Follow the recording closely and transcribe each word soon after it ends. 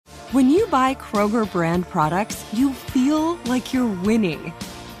When you buy Kroger brand products, you feel like you're winning.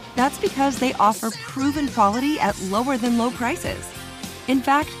 That's because they offer proven quality at lower than low prices. In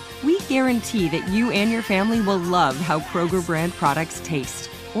fact, we guarantee that you and your family will love how Kroger brand products taste,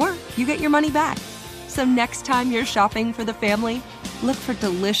 or you get your money back. So next time you're shopping for the family, look for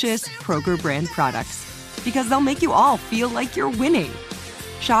delicious Kroger brand products, because they'll make you all feel like you're winning.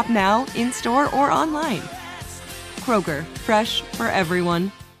 Shop now, in-store, or online. Kroger, fresh for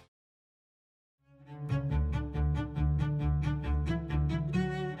everyone.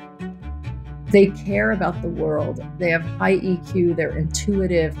 They care about the world. They have high EQ. They're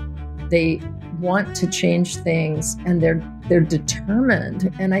intuitive. They want to change things, and they're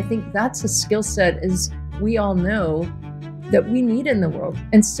determined. And I think that's a skill set, as we all know, that we need in the world.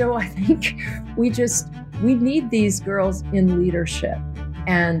 And so I think we need these girls in leadership,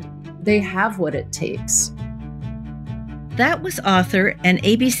 and they have what it takes. That was author and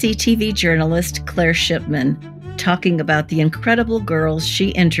ABC TV journalist Claire Shipman talking about the incredible girls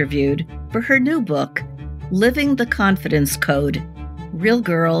she interviewed for her new book, Living the Confidence Code: Real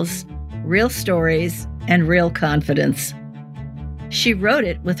Girls, Real Stories, and Real Confidence. She wrote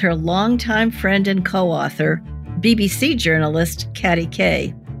it with her longtime friend and co-author, BBC journalist Katty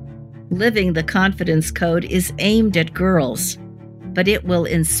Kay. Living the Confidence Code is aimed at girls, but it will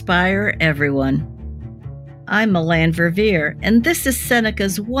inspire everyone. I'm Milan Verveer, and this is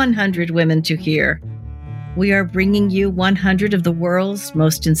Seneca's 100 Women to Hear. We are bringing you 100 of the world's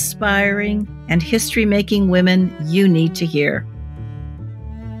most inspiring and history-making women you need to hear.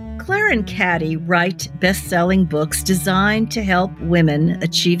 Claire and Katty write best-selling books designed to help women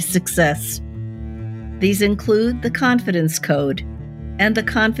achieve success. These include The Confidence Code and The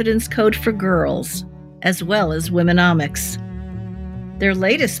Confidence Code for Girls, as well as Womenomics. Their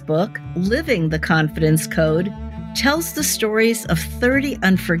latest book, Living the Confidence Code, tells the stories of 30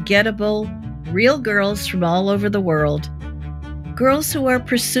 unforgettable, real girls from all over the world. Girls who are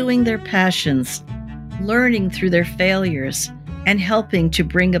pursuing their passions, learning through their failures, and helping to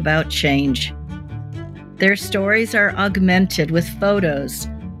bring about change. Their stories are augmented with photos,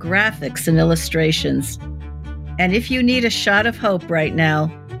 graphics, and illustrations. And if you need a shot of hope right now,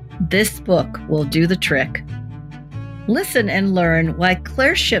 this book will do the trick. Listen and learn why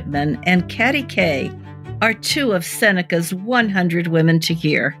Claire Shipman and Katty Kay are two of Seneca's 100 Women to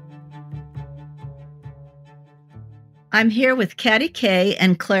Hear. I'm here with Katty Kay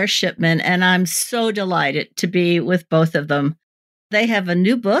and Claire Shipman, and I'm so delighted to be with both of them. They have a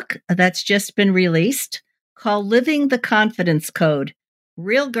new book that's just been released called Living the Confidence Code: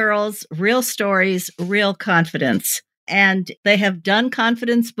 Real Girls, Real Stories, Real Confidence. And they have done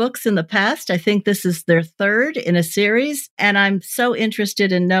confidence books in the past. I think this is their third in a series. And I'm so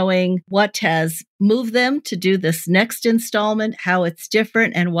interested in knowing what has moved them to do this next installment, how it's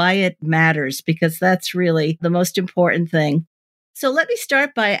different, and why it matters, because that's really the most important thing. So let me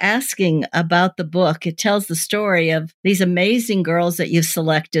start by asking about the book. It tells the story of these amazing girls that you've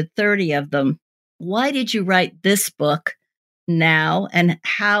selected, 30 of them. Why did you write this book now? And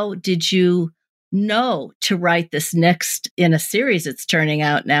how did you know to write this next in a series it's turning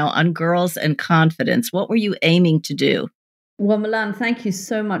out now on girls and confidence? What were you aiming to do? Well, Milan, thank you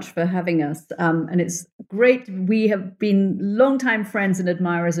so much for having us. And it's great. We have been longtime friends and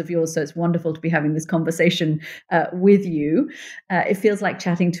admirers of yours, so it's wonderful to be having this conversation with you. It feels like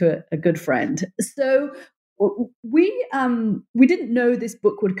chatting to a good friend. So we didn't know this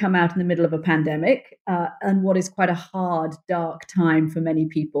book would come out in the middle of a pandemic and what is quite a hard, dark time for many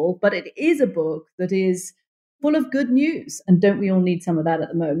people. But it is a book that is full of good news. And don't we all need some of that at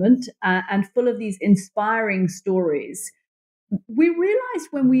the moment? And full of these inspiring stories. We realized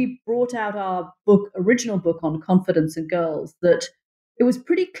when we brought out our original book on confidence in girls, that it was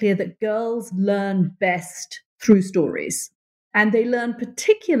pretty clear that girls learn best through stories. And they learn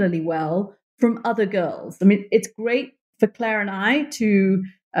particularly well from other girls. I mean, it's great for Claire and I to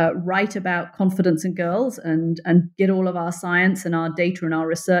write about confidence in girls and get all of our science and our data and our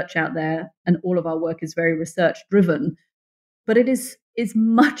research out there. And all of our work is very research driven. But it is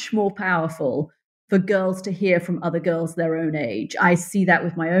much more powerful for girls to hear from other girls their own age. I see that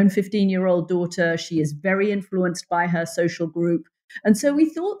with my own 15-year-old daughter. She is very influenced by her social group. And so we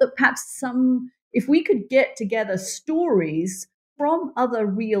thought that perhaps if we could get together stories from other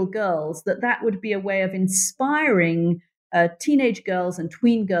real girls, that would be a way of inspiring teenage girls and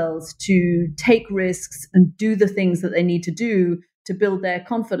tween girls to take risks and do the things that they need to do to build their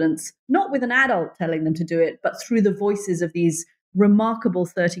confidence, not with an adult telling them to do it, but through the voices of these remarkable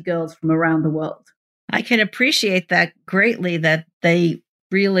 30 girls from around the world. I can appreciate that greatly, that they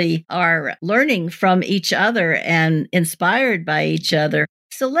really are learning from each other and inspired by each other.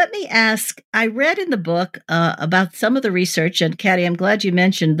 So let me ask, I read in the book about some of the research, and Katty, I'm glad you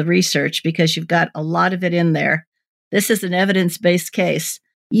mentioned the research because you've got a lot of it in there. This is an evidence-based case.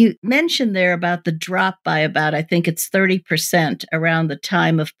 You mentioned there about the drop by about, I think it's 30% around the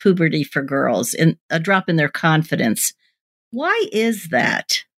time of puberty for girls, and a drop in their confidence. Why is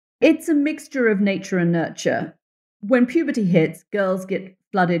that? It's a mixture of nature and nurture. When puberty hits, girls get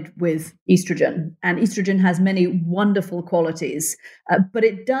flooded with estrogen, and estrogen has many wonderful qualities, but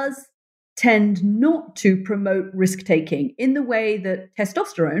it does tend not to promote risk-taking in the way that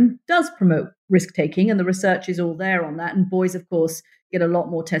testosterone does promote risk-taking, and the research is all there on that. And boys, of course, get a lot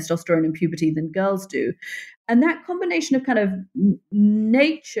more testosterone in puberty than girls do. And that combination of kind of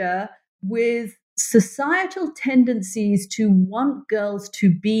nature with societal tendencies to want girls to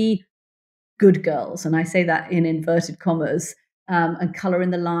be good girls, and I say that in inverted commas, and color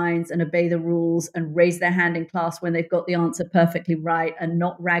in the lines and obey the rules and raise their hand in class when they've got the answer perfectly right and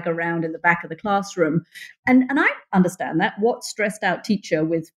not rag around in the back of the classroom. And I understand that. What stressed out teacher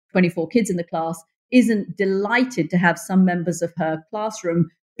with 24 kids in the class isn't delighted to have some members of her classroom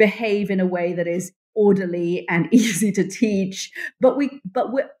behave in a way that is orderly and easy to teach? But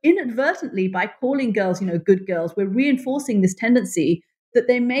we're inadvertently, by calling girls, good girls, we're reinforcing this tendency that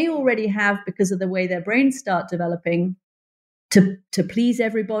they may already have because of the way their brains start developing to please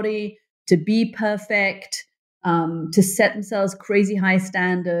everybody, to be perfect, to set themselves crazy high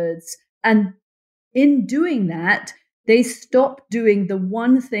standards. And in doing that, they stop doing the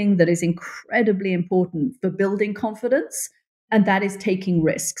one thing that is incredibly important for building confidence, and that is taking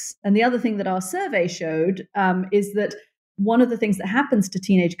risks. And the other thing that our survey showed is that one of the things that happens to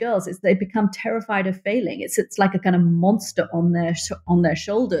teenage girls is they become terrified of failing. It's like a kind of monster on their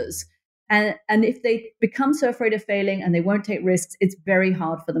shoulders. And if they become so afraid of failing and they won't take risks, it's very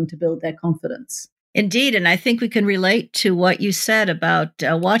hard for them to build their confidence. Indeed. And I think we can relate to what you said about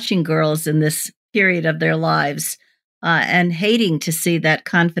watching girls in this period of their lives and hating to see that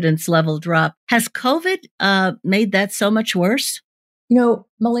confidence level drop. Has COVID made that so much worse?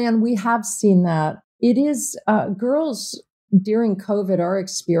 Melanne, we have seen that. It is girls during COVID are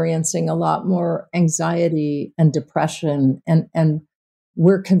experiencing a lot more anxiety and depression, and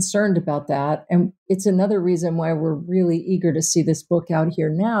we're concerned about that. And it's another reason why we're really eager to see this book out here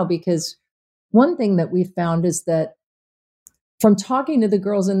now, because one thing that we found is that from talking to the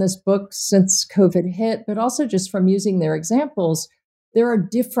girls in this book since COVID hit, but also just from using their examples, there are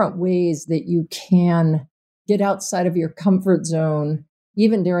different ways that you can get outside of your comfort zone,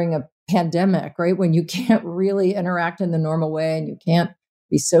 even during a pandemic, right? When you can't really interact in the normal way and you can't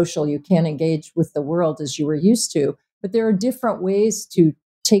be social, you can't engage with the world as you were used to. But there are different ways to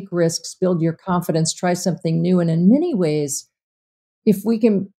take risks, build your confidence, try something new. And in many ways, if we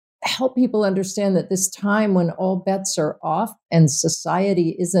can help people understand that this time when all bets are off and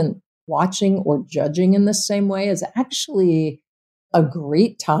society isn't watching or judging in the same way is actually a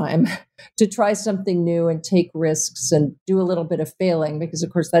great time to try something new and take risks and do a little bit of failing, because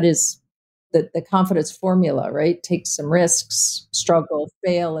of course that is the confidence formula, right? Take some risks, struggle,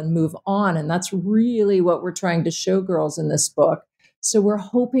 fail, and move on. And that's really what we're trying to show girls in this book. So we're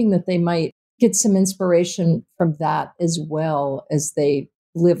hoping that they might get some inspiration from that as well as they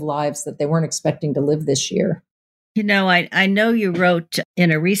live lives that they weren't expecting to live this year. I know you wrote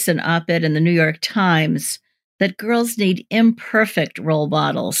in a recent op-ed in the New York Times that girls need imperfect role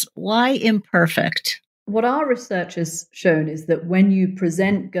models. Why imperfect? What our research has shown is that when you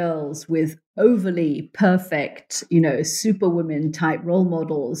present girls with overly perfect, superwoman type role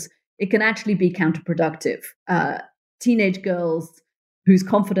models, it can actually be counterproductive. Teenage girls whose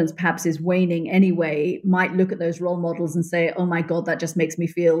confidence perhaps is waning anyway might look at those role models and say, oh my God, that just makes me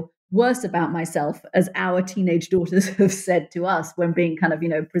feel worse about myself, as our teenage daughters have said to us when being kind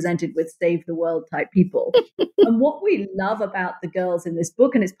of, presented with save the world type people. And what we love about the girls in this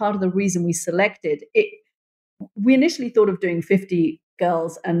book, and it's part of the reason we selected it, we initially thought of doing 50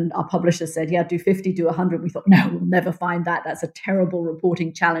 girls, and our publisher said, yeah, do 50, do 100. We thought, no, we'll never find that. That's a terrible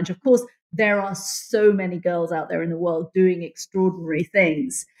reporting challenge. Of course, there are so many girls out there in the world doing extraordinary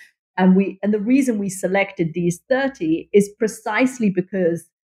things. And the reason we selected these 30 is precisely because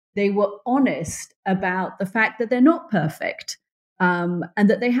they were honest about the fact that they're not perfect, and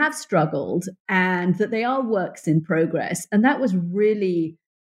that they have struggled, and that they are works in progress. And that was really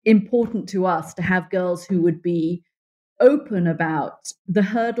important to us, to have girls who would be open about the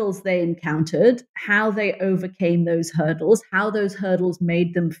hurdles they encountered, how they overcame those hurdles, how those hurdles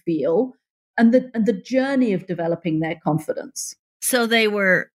made them feel, and the journey of developing their confidence. So they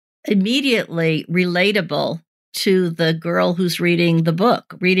were immediately relatable to the girl who's reading the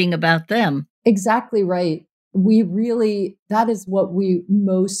book, reading about them. Exactly right. that is what we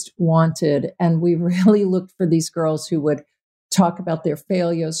most wanted. And we really looked for these girls who would talk about their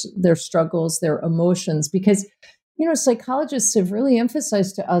failures, their struggles, their emotions, because, psychologists have really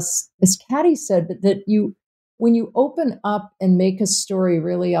emphasized to us, as Katy said, that when you open up and make a story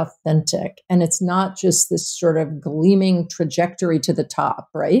really authentic, and it's not just this sort of gleaming trajectory to the top,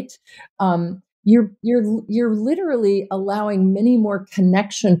 right? You're literally allowing many more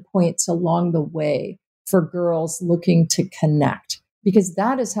connection points along the way for girls looking to connect, because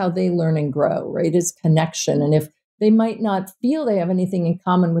that is how they learn and grow, right? Is connection. And if they might not feel they have anything in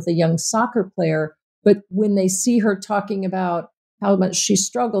common with a young soccer player, but when they see her talking about how much she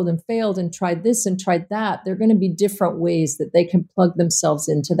struggled and failed and tried this and tried that, there are going to be different ways that they can plug themselves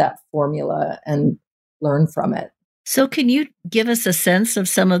into that formula and learn from it. So can you give us a sense of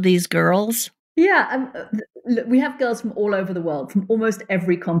some of these girls? Yeah, we have girls from all over the world, from almost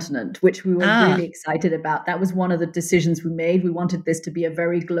every continent, which we were really excited about. That was one of the decisions we made. We wanted this to be a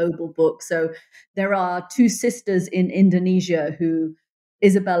very global book. So there are two sisters in Indonesia,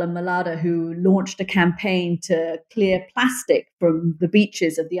 Isabel and Malada, who launched a campaign to clear plastic from the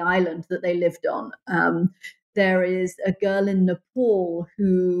beaches of the island that they lived on. There is a girl in Nepal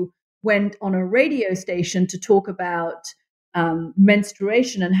who went on a radio station to talk about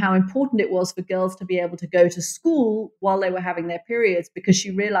menstruation and how important it was for girls to be able to go to school while they were having their periods, because she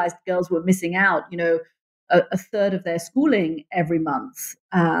realized girls were missing out, a third of their schooling every month.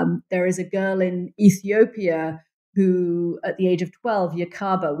 There is a girl in Ethiopia who, at the age of 12,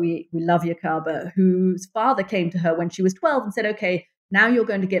 Yakaba, we love Yakaba, whose father came to her when she was 12 and said, okay, now you're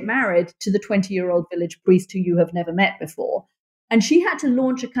going to get married to the 20-year-old village priest who you have never met before. And she had to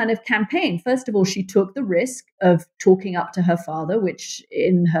launch a kind of campaign. First of all, she took the risk of talking up to her father, which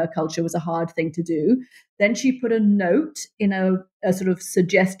in her culture was a hard thing to do. Then she put a note in a sort of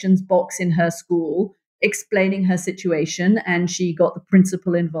suggestions box in her school explaining her situation, and she got the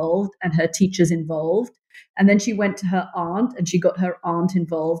principal involved and her teachers involved. And then she went to her aunt and she got her aunt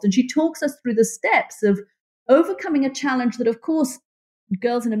involved. And she talks us through the steps of overcoming a challenge that, of course,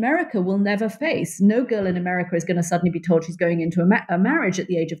 girls in America will never face. No girl in America is going to suddenly be told she's going into a marriage at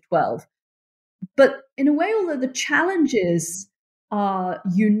the age of 12. But in a way, although the challenges are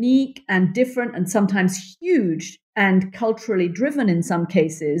unique and different and sometimes huge and culturally driven in some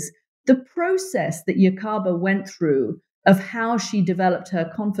cases, the process that Yakaba went through of how she developed her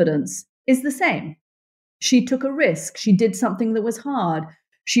confidence is the same. She took a risk. She did something that was hard.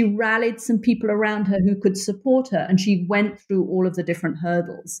 She rallied some people around her who could support her, and she went through all of the different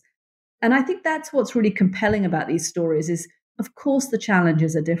hurdles. And I think that's what's really compelling about these stories is, of course, the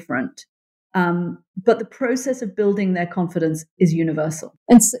challenges are different, but the process of building their confidence is universal.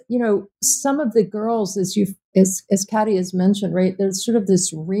 And, some of the girls, as Katy has mentioned, right, there's sort of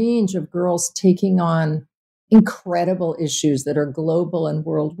this range of girls taking on incredible issues that are global and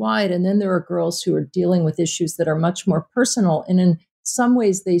worldwide. And then there are girls who are dealing with issues that are much more personal. And in some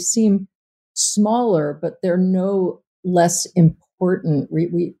ways they seem smaller, but they're no less important.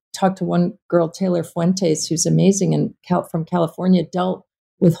 We talked to one girl, Taylor Fuentes, who's amazing and from California, dealt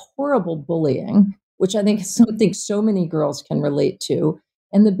with horrible bullying, which I think is something so many girls can relate to.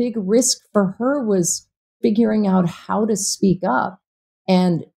 And the big risk for her was figuring out how to speak up.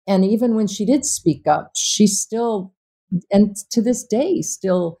 And even when she did speak up, she still, and to this day,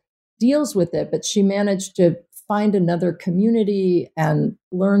 still deals with it. But she managed to find another community and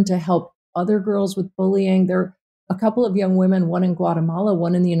learn to help other girls with bullying. There are a couple of young women, one in Guatemala,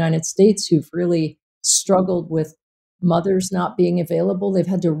 one in the United States, who've really struggled with mothers not being available. They've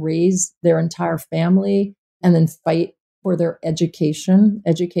had to raise their entire family and then fight for their education.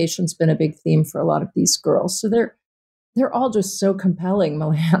 Education's been a big theme for a lot of these girls. So they're all just so compelling,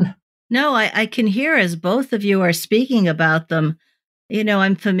 Milan. No, I can hear as both of you are speaking about them.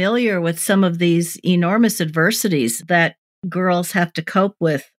 I'm familiar with some of these enormous adversities that girls have to cope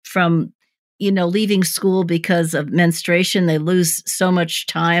with, from, leaving school because of menstruation. They lose so much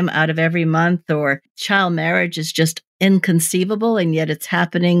time out of every month, or child marriage is just inconceivable, and yet it's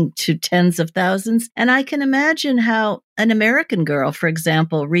happening to tens of thousands. And I can imagine how an American girl, for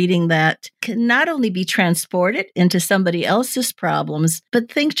example, reading that can not only be transported into somebody else's problems,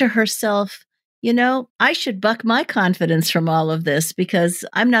 but think to herself, I should buck my confidence from all of this because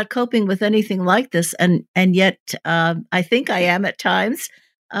I'm not coping with anything like this. And yet I think I am at times,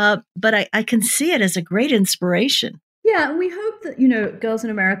 but I can see it as a great inspiration. Yeah, and we hope that, girls in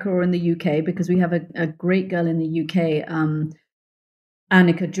America or in the UK, because we have a great girl in the UK,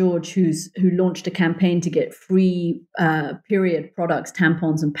 Annika George, who launched a campaign to get free period products,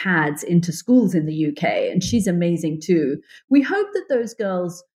 tampons and pads into schools in the UK. And she's amazing too. We hope that those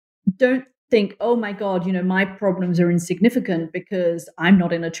girls don't think, oh my God, my problems are insignificant because I'm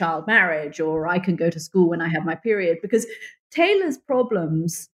not in a child marriage, or I can go to school when I have my period. Because Taylor's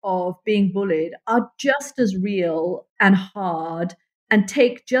problems of being bullied are just as real and hard and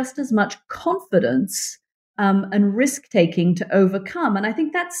take just as much confidence and risk taking to overcome. And I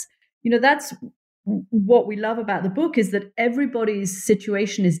think that's what we love about the book, is that everybody's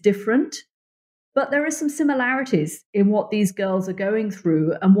situation is different. But there are some similarities in what these girls are going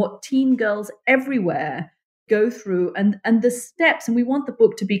through and what teen girls everywhere go through, and the steps. And we want the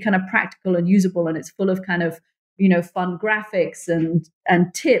book to be kind of practical and usable, and it's full of kind of, fun graphics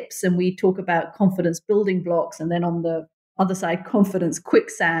and tips. And we talk about confidence building blocks, and then on the other side, confidence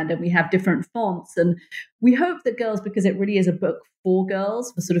quicksand, and we have different fonts. And we hope that girls, because it really is a book for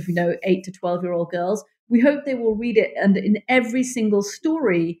girls, for sort of, 8 to 12-year-old girls, we hope they will read it, and in every single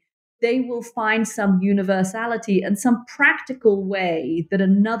story, they will find some universality and some practical way that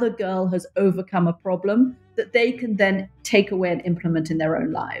another girl has overcome a problem that they can then take away and implement in their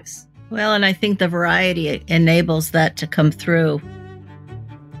own lives. Well, and I think the variety enables that to come through.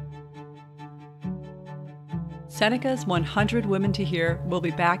 Seneca's 100 Women to Hear will be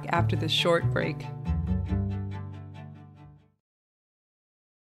back after this short break.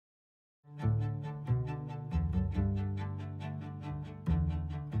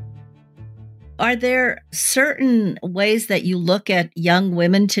 Are there certain ways that you look at young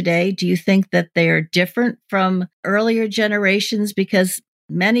women today? Do you think that they are different from earlier generations? Because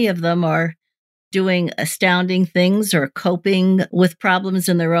many of them are doing astounding things or coping with problems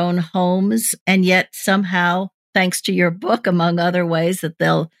in their own homes. And yet somehow, thanks to your book, among other ways, that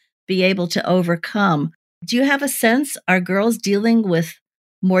they'll be able to overcome. Do you have a sense, are girls dealing with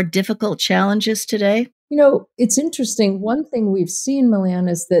more difficult challenges today? It's interesting. One thing we've seen, Milian,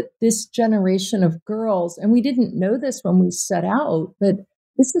 is that this generation of girls, and we didn't know this when we set out, but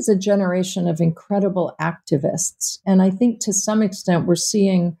this is a generation of incredible activists. And I think to some extent we're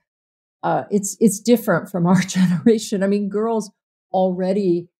seeing it's different from our generation. I mean, girls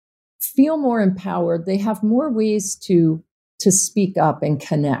already feel more empowered. They have more ways to speak up and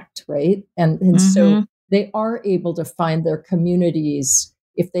connect, right? And so they are able to find their communities.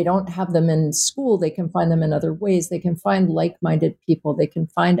 If they don't have them in school, they can find them in other ways. They can find like-minded people. They can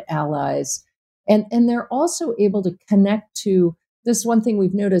find allies. And they're also able to connect to this. One thing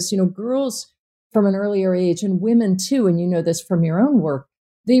we've noticed, girls from an earlier age, and women too, and you know this from your own work,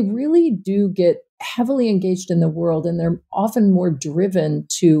 they really do get heavily engaged in the world, and they're often more driven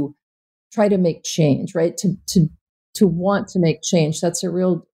to try to make change, right? To want to make change. That's a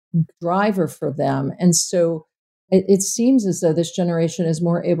real driver for them. And so it seems as though this generation is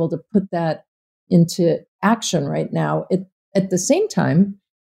more able to put that into action right now. At the same time,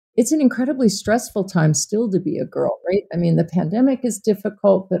 it's an incredibly stressful time still to be a girl, right? I mean, the pandemic is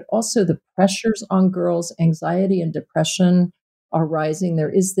difficult, but also the pressures on girls, anxiety and depression are rising. There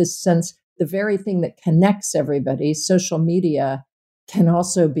is this sense, the very thing that connects everybody, social media, can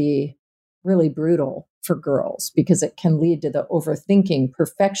also be really brutal for girls because it can lead to the overthinking,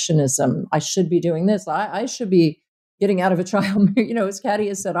 perfectionism. I should be doing this. I should be getting out of a child, as Katy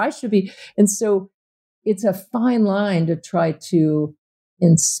has said, I should be. And so it's a fine line to try to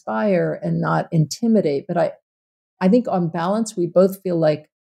inspire and not intimidate. But I think on balance, we both feel like,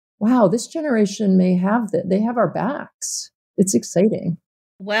 wow, this generation may have that. They have our backs. It's exciting.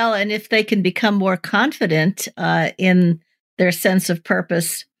 Well, and if they can become more confident in their sense of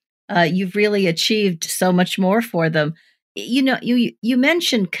purpose, you've really achieved so much more for them. You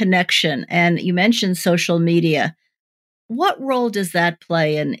mentioned connection and you mentioned social media. What role does that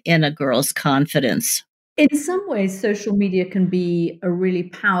play in a girl's confidence? In some ways, social media can be a really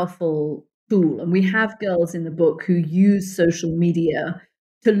powerful tool. And we have girls in the book who use social media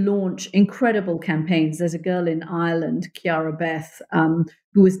to launch incredible campaigns. There's a girl in Ireland, Ciara Beth,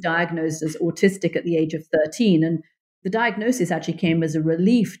 who was diagnosed as autistic at the age of 13. And the diagnosis actually came as a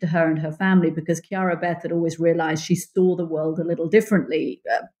relief to her and her family because Ciara Beth had always realized she saw the world a little differently.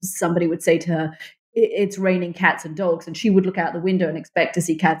 Somebody would say to her, it's raining cats and dogs. And she would look out the window and expect to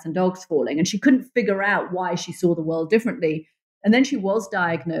see cats and dogs falling. And she couldn't figure out why she saw the world differently. And then she was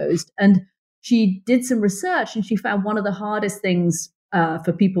diagnosed and she did some research and she found one of the hardest things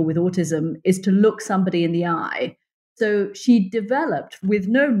for people with autism is to look somebody in the eye. So she developed, with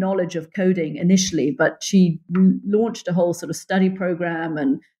no knowledge of coding initially, but she launched a whole sort of study program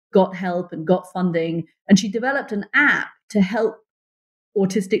and got help and got funding. And she developed an app to help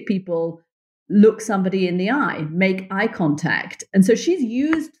autistic people look somebody in the eye, make eye contact. And so she's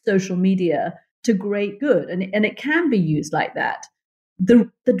used social media to great good. And it can be used like that. the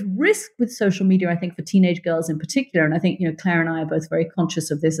risk with social media, I think, for teenage girls in particular, and I think, Claire and I are both very conscious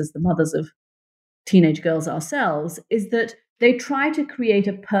of this as the mothers of teenage girls ourselves, is that they try to create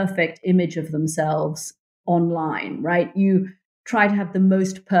a perfect image of themselves online, right? You try to have the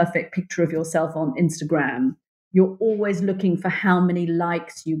most perfect picture of yourself on Instagram. You're always looking for how many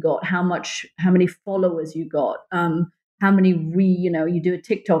likes you got, how many followers you got, how many you do a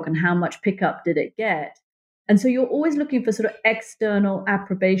TikTok and how much pickup did it get? And so you're always looking for sort of external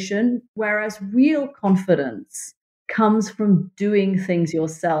approbation, whereas real confidence comes from doing things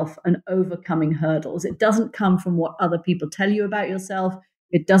yourself and overcoming hurdles. It doesn't come from what other people tell you about yourself.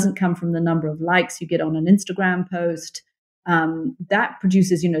 It doesn't come from the number of likes you get on an Instagram post. That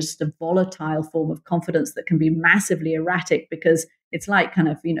produces, just a volatile form of confidence that can be massively erratic, because it's like kind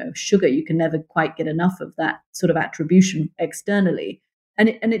of, sugar. You can never quite get enough of that sort of attribution externally.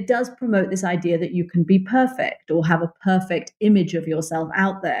 And it does promote this idea that you can be perfect or have a perfect image of yourself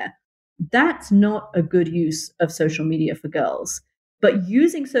out there. That's not a good use of social media for girls. But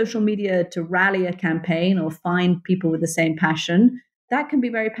using social media to rally a campaign or find people with the same passion, that can be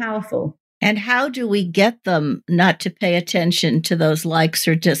very powerful. And how do we get them not to pay attention to those likes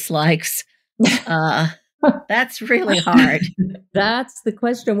or dislikes? That's really hard. That's the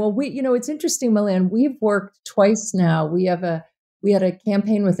question. Well, it's interesting, Milan. We've worked twice now. We had a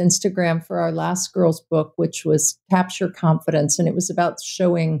campaign with Instagram for our last girls book, which was Capture Confidence. And it was about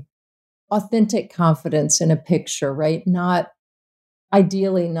showing authentic confidence in a picture, right?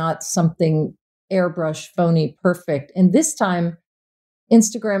 Ideally not something airbrush, phony, perfect. And this time,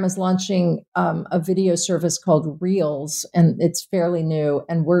 Instagram is launching a video service called Reels, and it's fairly new.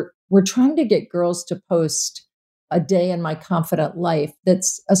 And we're trying to get girls to post a day in my confident life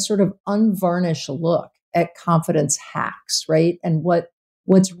that's a sort of unvarnished look at confidence hacks, right? And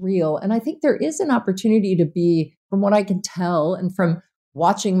what's real. And I think there is an opportunity to be, from what I can tell, and from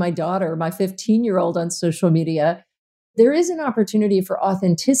watching my daughter, my 15-year-old on social media, there is an opportunity for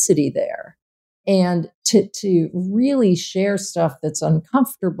authenticity there. And to really share stuff that's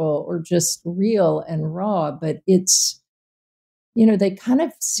uncomfortable or just real and raw, but it's, they kind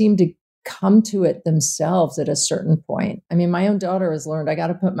of seem to come to it themselves at a certain point. I mean, my own daughter has learned I got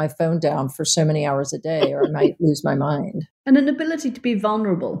to put my phone down for so many hours a day or I might lose my mind. And an ability to be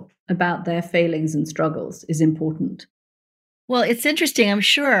vulnerable about their failings and struggles is important. Well, it's interesting. I'm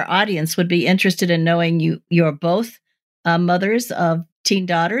sure our audience would be interested in knowing you're both mothers of teen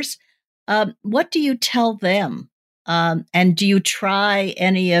daughters. What do you tell them? And do you try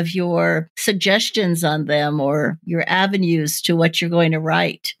any of your suggestions on them or your avenues to what you're going to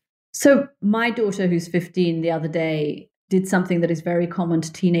write? So my daughter, who's 15, the other day did something that is very common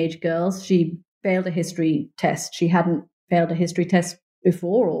to teenage girls. She failed a history test. She hadn't failed a history test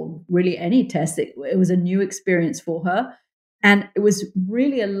before, or really any test. It was a new experience for her. And it was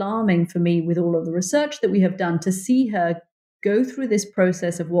really alarming for me, with all of the research that we have done, to see her go through this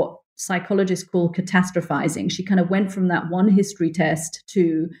process of what psychologists call catastrophizing. She kind of went from that one history test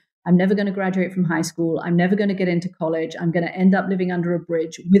to, I'm never going to graduate from high school. I'm never going to get into college. I'm going to end up living under a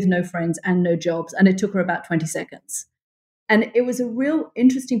bridge with no friends and no jobs. And it took her about 20 seconds. And it was a real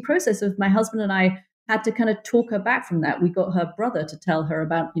interesting process of my husband and I had to kind of talk her back from that. We got her brother to tell her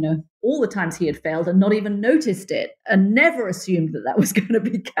about, all the times he had failed and not even noticed it and never assumed that was going to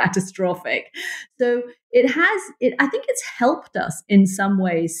be catastrophic. So I think it's helped us in some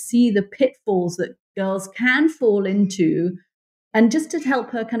ways see the pitfalls that girls can fall into, and just to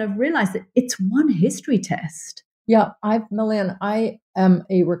help her kind of realize that it's one history test. Yeah, Milan, I am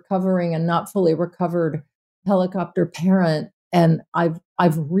a recovering and not fully recovered helicopter parent. And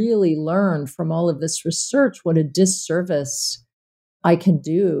I've really learned from all of this research what a disservice I can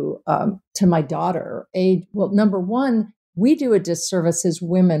do to my daughter. Number one, we do a disservice as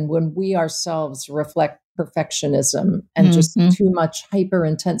women when we ourselves reflect perfectionism and just too much hyper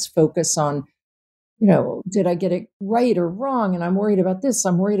intense focus on, did I get it right or wrong? And I'm worried about this,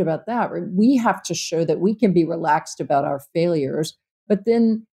 I'm worried about that. We have to show that we can be relaxed about our failures. But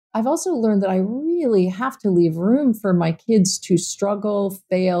then I've also learned that I really have to leave room for my kids to struggle,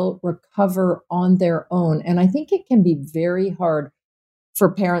 fail, recover on their own. And I think it can be very hard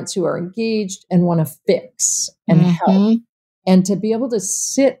for parents who are engaged and want to fix and help. And to be able to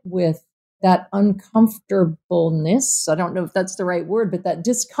sit with that uncomfortableness, I don't know if that's the right word, but that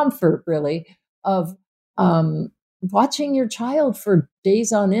discomfort really of watching your child for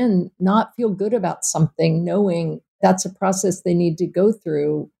days on end not feel good about something, knowing that's a process they need to go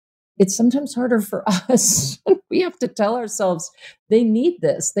through. It's sometimes harder for us. We have to tell ourselves they need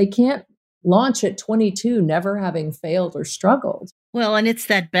this. They can't launch at 22 never having failed or struggled. Well, and it's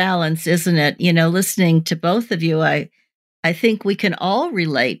that balance, isn't it? Listening to both of you, I I think we can all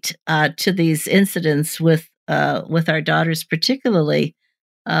relate to these incidents with our daughters, particularly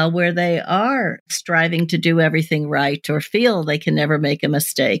where they are striving to do everything right or feel they can never make a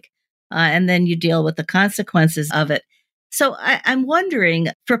mistake, and then you deal with the consequences of it. So I'm wondering,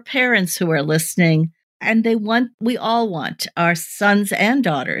 for parents who are listening, and we all want our sons and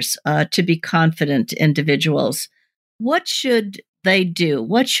daughters to be confident individuals. What should they do?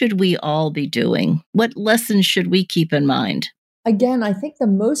 What should we all be doing? What lessons should we keep in mind? Again, I think the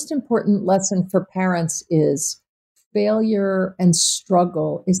most important lesson for parents is failure and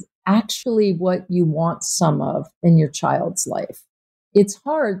struggle is actually what you want some of in your child's life. It's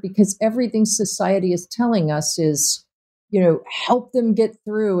hard because everything society is telling us is, help them get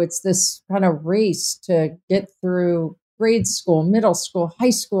through. It's this kind of race to get through grade school, middle school, high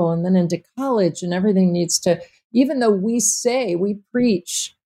school, and then into college, and everything needs to, even though we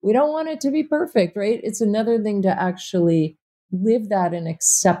preach, we don't want it to be perfect, right? It's another thing to actually live that and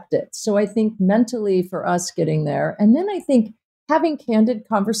accept it. So I think mentally for us getting there, and then I think having candid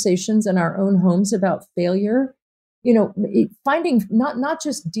conversations in our own homes about failure, finding not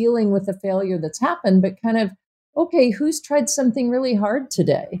just dealing with the failure that's happened, but kind of, okay, who's tried something really hard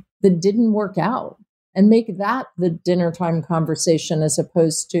today that didn't work out? And make that the dinner time conversation as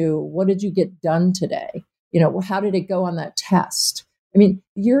opposed to what did you get done today? How did it go on that test? I mean,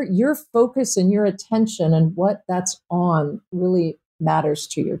 your focus and your attention and what that's on really matters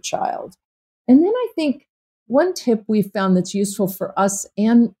to your child. And then I think one tip we found that's useful for us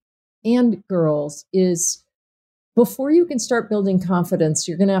and girls is before you can start building confidence,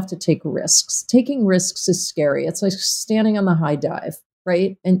 you're going to have to take risks. Taking risks is scary. It's like standing on the high dive,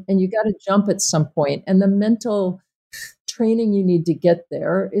 right? And you got to jump at some point. And the mental training you need to get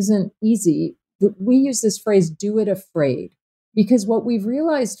there isn't easy. We use this phrase, do it afraid. Because what we've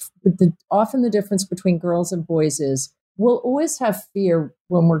realized, often the difference between girls and boys is we'll always have fear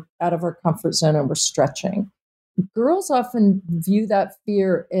when we're out of our comfort zone and we're stretching. Girls often view that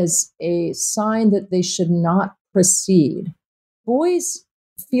fear as a sign that they should not proceed. Boys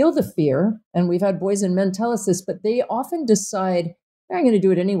feel the fear, and we've had boys and men tell us this, but they often decide, I'm going to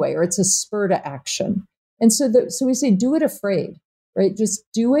do it anyway, or it's a spur to action. And so we say, do it afraid, right? Just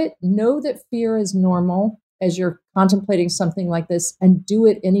do it. Know that fear is normal as you're contemplating something like this, and do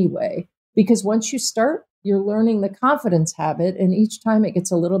it anyway. Because once you start, you're learning the confidence habit, and each time it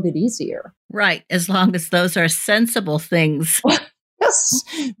gets a little bit easier. Right, as long as those are sensible things yes,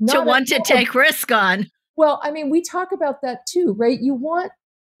 to want to take risk on. Well, I mean, we talk about that too, right?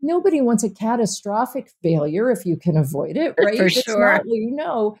 Nobody wants a catastrophic failure if you can avoid it, right? For sure.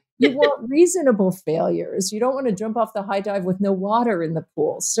 You want reasonable failures. You don't want to jump off the high dive with no water in the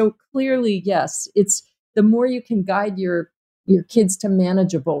pool. So clearly, yes, it's the more you can guide your kids to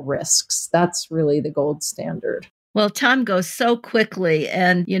manageable risks. That's really the gold standard. Well, time goes so quickly,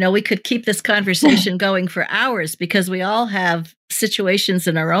 and, we could keep this conversation going for hours because we all have situations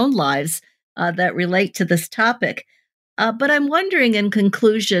in our own lives that relate to this topic. But I'm wondering, in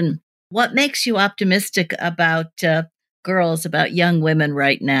conclusion, what makes you optimistic about girls, about young women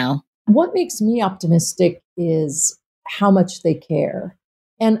right now? What makes me optimistic is how much they care.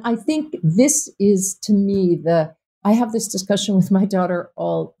 And I think this is, to me, I have this discussion with my daughter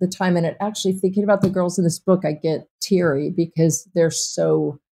all the time. And actually, thinking about the girls in this book, I get teary because they're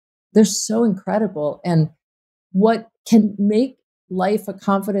so incredible. And what can make life a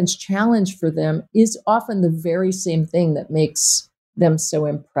confidence challenge for them is often the very same thing that makes them so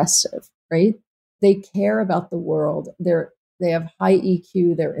impressive, right? They care about the world. They have high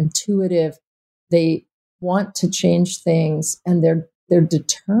EQ. They're intuitive. They want to change things, and they're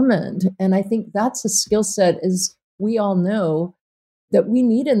determined. And I think that's a skill set, as we all know, that we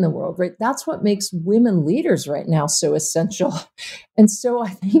need in the world, right? That's what makes women leaders right now so essential. And so I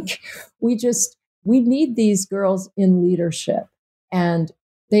think we need these girls in leadership, and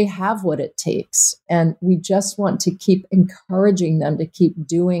they have what it takes. And we just want to keep encouraging them to keep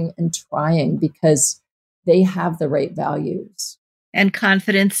doing and trying because they have the right values. And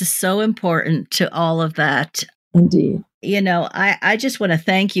confidence is so important to all of that. Indeed. I just want to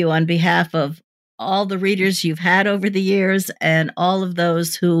thank you on behalf of all the readers you've had over the years and all of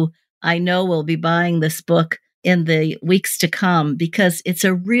those who I know will be buying this book in the weeks to come, because it's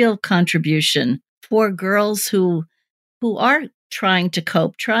a real contribution for girls who are trying to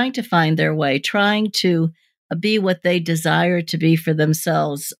cope, trying to find their way, trying to be what they desire to be for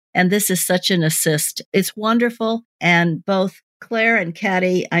themselves. And this is such an assist. It's wonderful. And both Claire and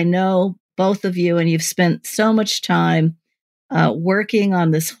Katty, I know both of you, and you've spent so much time working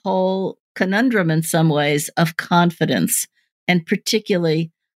on this whole conundrum in some ways of confidence, and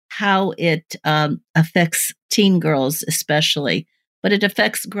particularly how it affects teen girls especially, but it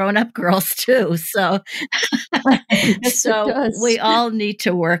affects grown-up girls too. So, Yes, it does. we all need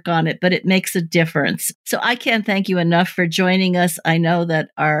to work on it, but it makes a difference. So I can't thank you enough for joining us. I know that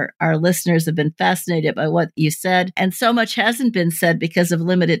our listeners have been fascinated by what you said, and so much hasn't been said because of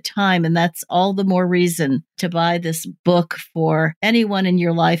limited time, and that's all the more reason to buy this book for anyone in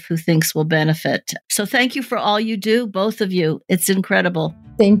your life who thinks will benefit. So thank you for all you do, both of you. It's incredible.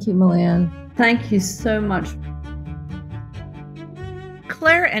 Thank you, Milan. Thank you so much.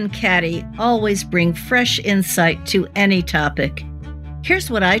 Claire and Katty always bring fresh insight to any topic.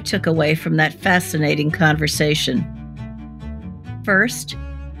 Here's what I took away from that fascinating conversation. First,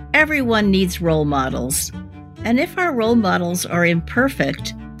 everyone needs role models. And if our role models are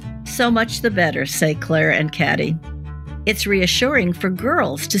imperfect, so much the better, say Claire and Katty. It's reassuring for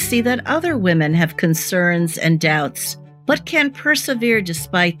girls to see that other women have concerns and doubts, but can persevere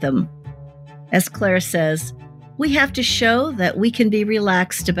despite them. As Claire says, we have to show that we can be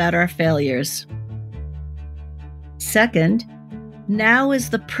relaxed about our failures. Second, now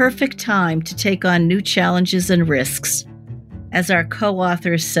is the perfect time to take on new challenges and risks. As our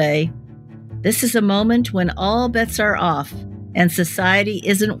co-authors say, this is a moment when all bets are off and society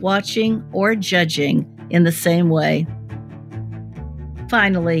isn't watching or judging in the same way.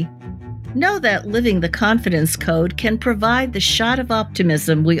 Finally, know that Living the Confidence Code can provide the shot of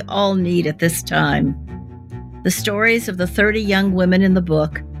optimism we all need at this time. The stories of the 30 young women in the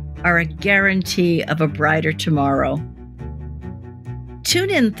book are a guarantee of a brighter tomorrow. Tune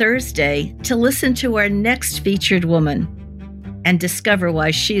in Thursday to listen to our next featured woman and discover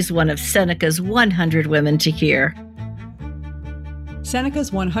why she's one of Seneca's 100 Women to Hear.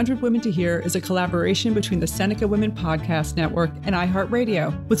 Seneca's 100 Women to Hear is a collaboration between the Seneca Women Podcast Network and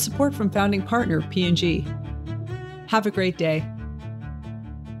iHeartRadio, with support from founding partner P&G. Have a great day.